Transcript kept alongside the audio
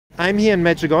I'm here in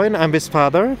Medjugorje and I'm with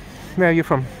Father. Where are you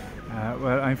from?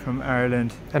 Well, I'm from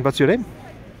Ireland. And what's your name?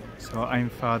 So I'm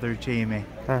Father Jamie.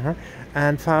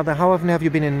 And Father, how often have you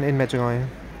been in Medjugorje?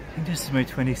 I think this is my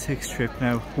 26th trip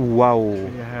now. Wow.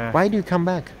 Yeah. Why do you come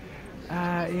back?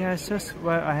 Yeah, it's just,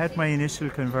 well, I had my initial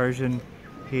conversion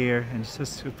here, and it's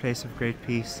just a place of great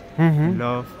peace and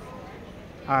love.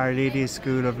 Our Lady's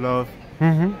School of Love.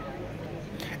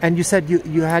 And you said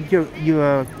you had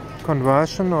your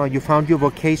conversion, or you found your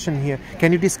vocation here.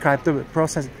 Can you describe the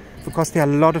process? Because there are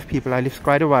a lot of people, I lived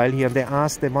quite a while here, they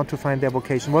want to find their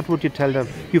vocation. What would you tell them?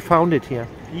 You found it here.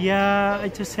 Yeah, I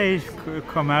just say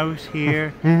come out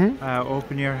here,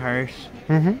 open your heart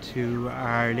to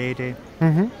Our Lady,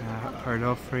 her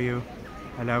love for you,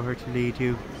 allow her to lead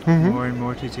you more and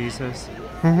more to Jesus.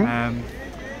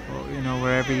 You know,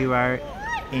 wherever you are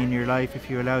in your life, if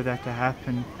you allow that to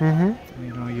happen,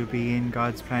 you know, you'll be in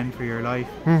God's plan for your life.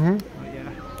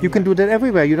 You can do that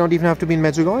everywhere. You don't even have to be in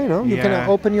Medjugorje, you know? You can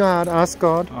open your heart, ask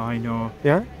God. Oh, I know.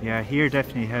 Yeah? Yeah, here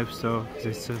definitely helps though.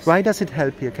 It's just... Why does it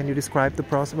help here? Can you describe the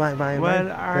process?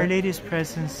 Well, Our Lady's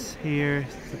presence here,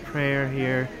 the prayer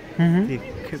here, the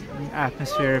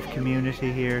atmosphere of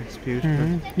community here is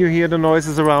beautiful. You hear the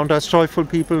noises around us, joyful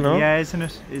people, no? Yeah, isn't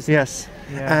it? Yes.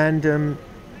 Yeah. And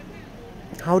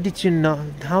how did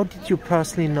you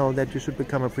personally know that you should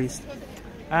become a priest?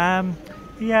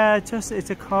 Yeah, it's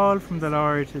a call from the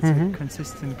Lord. It's a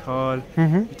consistent call.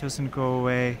 It doesn't go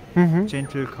away.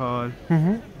 Gentle call.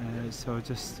 So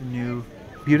just knew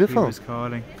beautiful. He was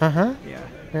calling.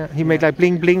 Yeah. He made like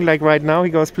bling bling, like right now. He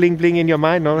goes bling bling in your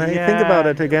mind. No, hey, think about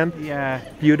it again. Yeah.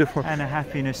 Beautiful. And a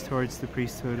happiness towards the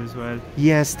priesthood as well.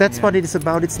 Yes, that's what it is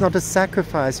about. It's not a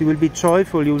sacrifice. You will be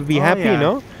joyful. You will be happy,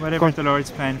 no? Whatever the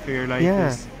Lord's plan for your life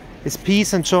is. It's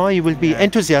peace and joy. You will be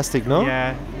enthusiastic, no?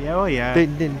 Yeah. Oh, yeah.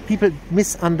 The people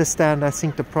misunderstand, I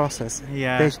think, the process.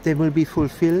 Yeah. They will be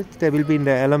fulfilled. They will be in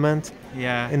their element.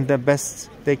 Yeah. In the best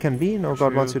they can be. No,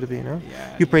 God wants you to be, no?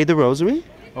 Yeah. You pray the rosary?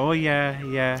 Oh,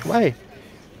 yeah. Why?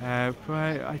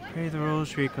 I pray the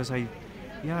rosary because I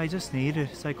just need it.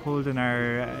 It's like holding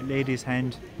Our Lady's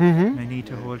hand. I need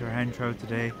to hold her hand throughout the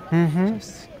day.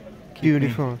 Just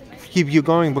keep you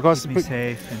going, because keep me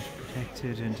safe and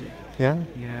protected, and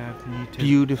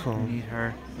beautiful. I need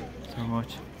her so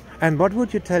much. And what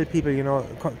would you tell people? You know,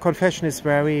 confession is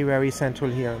very, very central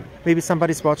here. Maybe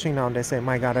somebody's watching now and they say,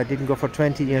 "My God, I didn't go for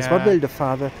 20 years. What will the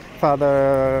Father,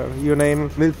 your name,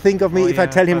 will think of me if I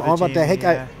tell him all what the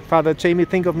heck Father Jamie,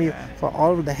 think of me for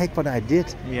all the heck what I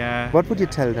did?" Yeah. What would you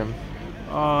tell them?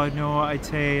 Oh no, I'd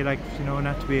say, like, you know,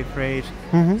 not to be afraid.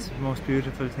 It's the most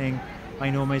beautiful thing. I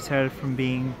know myself from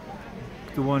being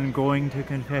the one going to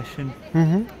confession.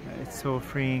 It's so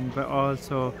freeing, but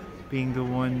also being the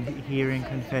one hearing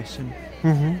confession.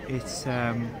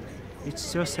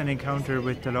 It's just an encounter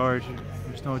with the Lord.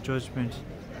 There's no judgment.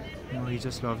 You know, He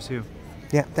just loves you.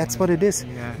 Yeah, that's what it is.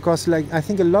 Because, like, I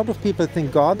think a lot of people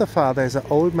think God the Father is an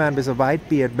old man with a white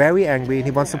beard, very angry, and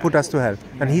He wants to put us to hell.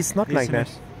 And He's not like that.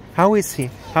 How is He?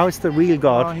 How is the real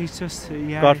God? Oh, He's just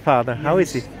God Father. How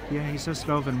is He? Yeah, He's just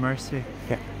love and mercy.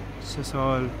 Yeah. It's just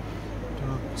all, you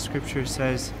know, Scripture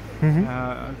says,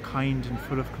 kind and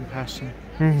full of compassion,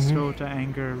 slow to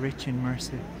anger, rich in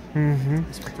mercy.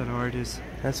 That's what the Lord is.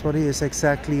 That's what He is,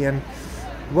 exactly. And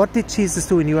what did Jesus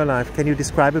do in your life? Can you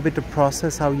describe a bit the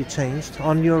process, how you changed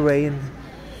on your way?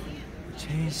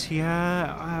 Changed,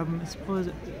 I suppose,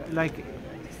 like,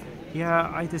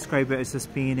 I describe it as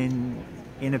just being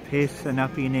in a pit and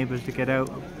not being able to get out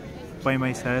by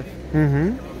myself.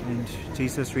 And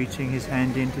Jesus reaching His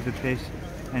hand into the pit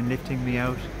and lifting me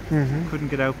out. Couldn't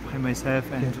get out by myself,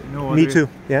 and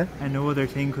no other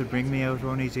thing could bring me out,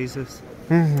 only Jesus.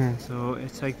 So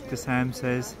it's like the Psalm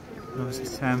says,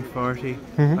 Psalm 40,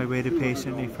 I waited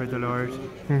patiently for the Lord.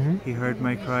 He heard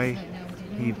my cry.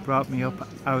 He brought me up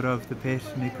out of the pit,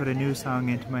 and He put a new song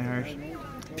into my heart.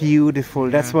 Beautiful,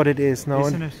 that's what it is, no?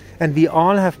 Isn't it? And we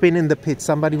all have been in the pit.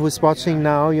 Somebody who's watching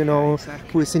now, you know,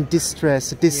 who is in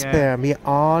distress, despair. We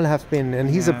all have been, and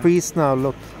He's a priest now,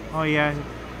 look. Oh yeah,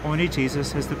 only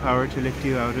Jesus has the power to lift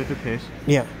you out of the pit.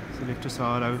 Yeah. To lift us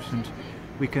all out, and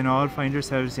we can all find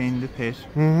ourselves in the pit.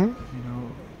 You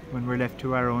know, when we're left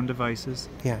to our own devices.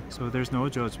 Yeah. So there's no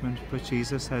judgment, but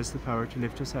Jesus has the power to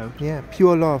lift us out. Yeah,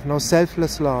 pure love, no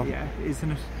selfless love. Yeah,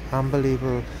 isn't it?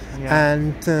 Unbelievable. Yeah.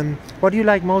 And what do you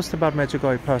like most about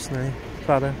Medjugorje personally,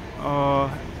 Father?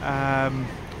 Oh, I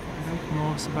like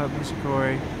most about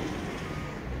Medjugorje.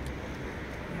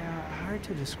 Yeah, hard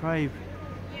to describe.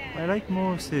 What I like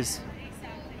most is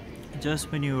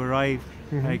just when you arrive,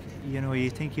 like, you know, you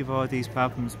think you've all these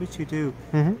problems, which you do,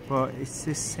 but it's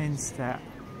this sense that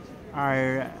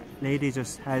Our Lady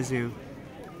just has you,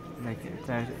 like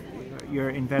that you're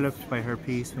enveloped by her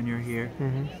peace when you're here,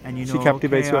 and you know, she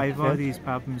captivates okay, you. I have all these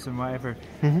problems and whatever,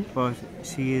 but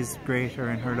she is greater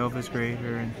and her love is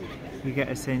greater, and you get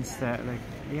a sense that, like,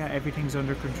 yeah, everything's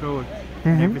under control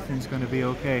and everything's going to be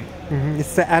okay.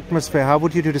 It's the atmosphere. How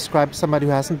would you describe somebody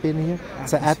who hasn't been here?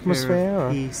 It's the atmosphere, of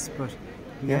or? peace, but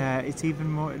yeah, it's even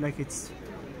more like it's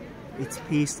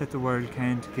peace that the world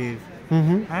can't give.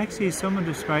 Actually, someone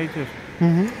described it.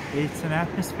 It's an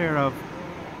atmosphere of,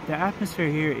 the atmosphere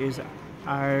here is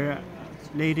Our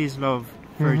Lady's love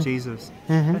for Jesus.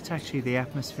 That's actually the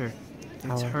atmosphere.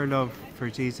 It's her love for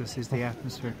Jesus is the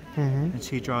atmosphere, and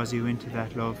she draws you into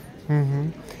that love.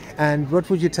 And what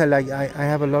would you tell, like, I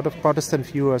have a lot of Protestant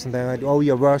viewers and they're like, oh,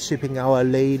 you're worshipping Our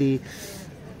Lady,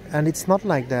 and it's not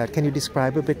like that. Can you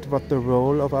describe a bit what the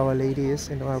role of Our Lady is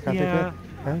in our Catholic faith?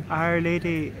 Huh? Our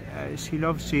Lady, she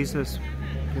loves Jesus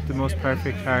with the most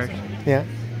perfect heart. Yeah.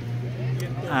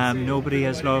 Nobody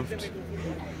has loved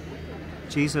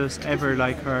Jesus ever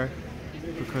like her,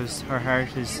 because her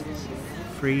heart is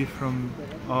free from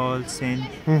all sin.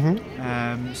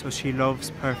 So she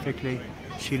loves perfectly.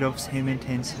 She loves him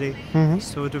intensely.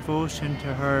 So devotion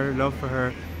to her, love for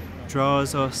her,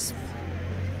 draws us.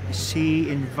 She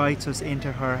invites us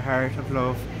into her heart of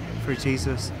love for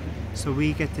Jesus. So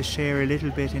we get to share a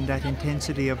little bit in that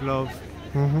intensity of love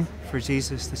for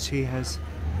Jesus that she has.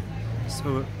 So,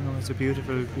 you know, it's a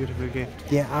beautiful, beautiful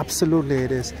gift. Yeah, absolutely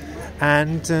it is.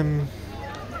 And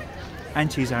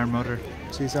she's our mother.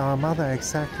 She's our mother,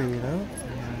 exactly, you know.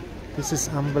 Yeah. This is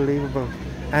unbelievable.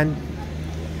 And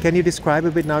can you describe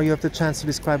a bit, now you have the chance to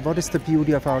describe, what is the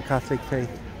beauty of our Catholic faith?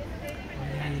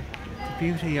 The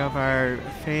beauty of our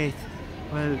faith,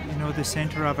 well, you know, the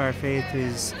centre of our faith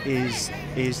is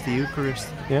the Eucharist.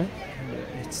 Yeah.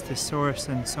 It's the source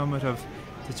and summit of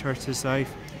the Church's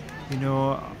life. You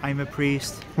know, I'm a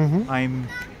priest. I'm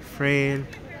frail.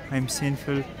 I'm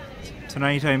sinful.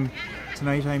 Tonight I'm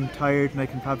tired and I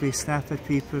can probably snap at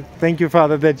people. Thank you,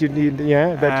 Father, that you need,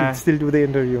 that you still do the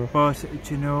interview. But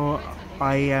you know,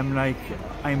 I am like,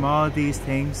 I'm all these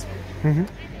things,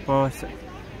 but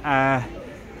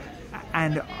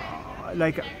and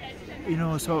like, you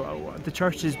know, so the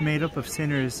Church is made up of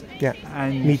sinners. Yeah.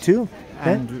 And me too.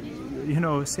 And you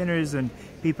know, sinners and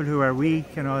people who are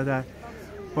weak and all that.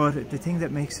 But the thing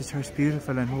that makes the Church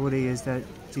beautiful and holy is that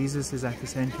Jesus is at the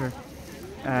centre.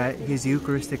 His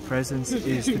Eucharistic presence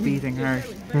is the beating heart.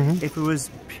 If it was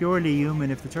purely human,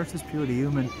 if the Church was purely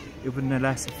human, it wouldn't have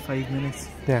lasted 5 minutes.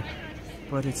 Yeah.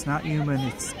 But it's not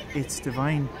human, it's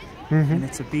divine. And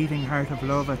it's a beating heart of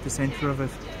love at the centre of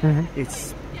it.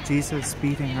 It's Jesus'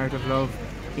 beating heart of love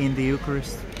in the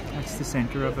Eucharist. That's the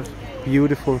centre of it.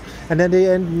 Beautiful. And at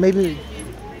the end, maybe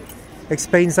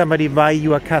explain somebody why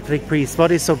you are Catholic priest.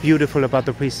 What is so beautiful about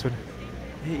the priesthood?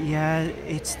 Yeah,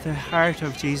 it's the heart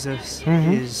of Jesus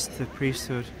is the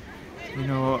priesthood. You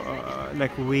know,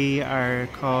 like we are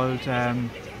called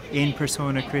in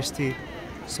persona Christi,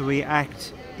 so we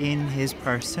act in his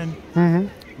person,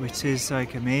 which is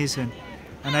like amazing.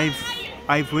 And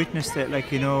I've witnessed it,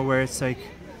 like, you know, where it's like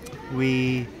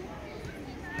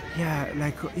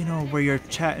like, you know, where you're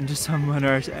chatting to someone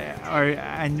or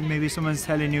and maybe someone's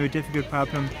telling you a difficult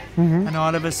problem, and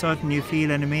all of a sudden you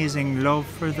feel an amazing love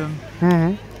for them,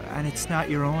 and it's not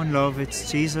your own love,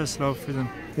 it's Jesus' love for them.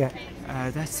 Yeah.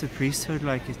 That's the priesthood,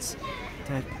 like, it's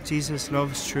that Jesus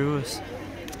loves through us.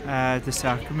 The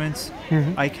sacraments,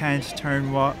 I can't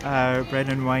turn bread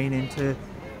and wine into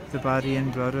the body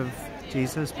and blood of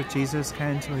Jesus, but Jesus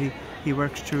can, so he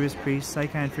works through his priests. I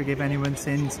can't forgive anyone's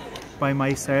sins by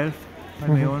myself, by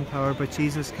my own power, but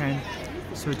Jesus can.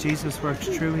 So Jesus works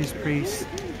through his priests.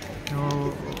 You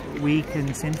know, weak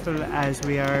and sinful as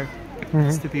we are,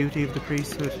 it's the beauty of the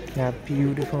priesthood. Yeah,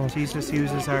 beautiful. Jesus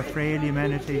uses our frail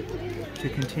humanity to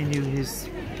continue his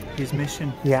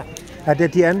mission. Yeah. And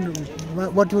at the end,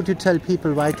 what would you tell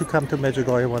people why to come to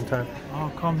Medjugorje one time?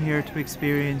 Oh, come here to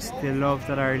experience the love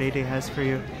that Our Lady has for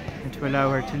you, and to allow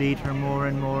her to lead her more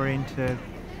and more into,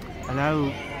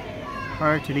 allow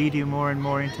her to lead you more and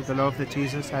more into the love that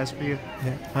Jesus has for you.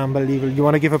 Yeah, unbelievable. You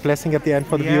want to give a blessing at the end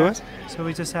for the viewers? So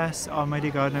we just ask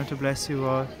Almighty God now to bless you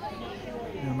all.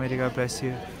 Almighty God bless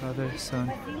you, Father, Son,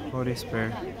 Holy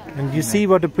Spirit. And you see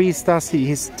what the priest does,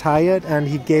 he's tired and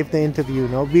he gave the interview.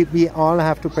 No? We all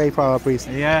have to pray for our priest.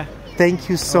 Yeah. Thank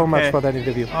you so much for that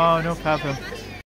interview. Oh, no problem.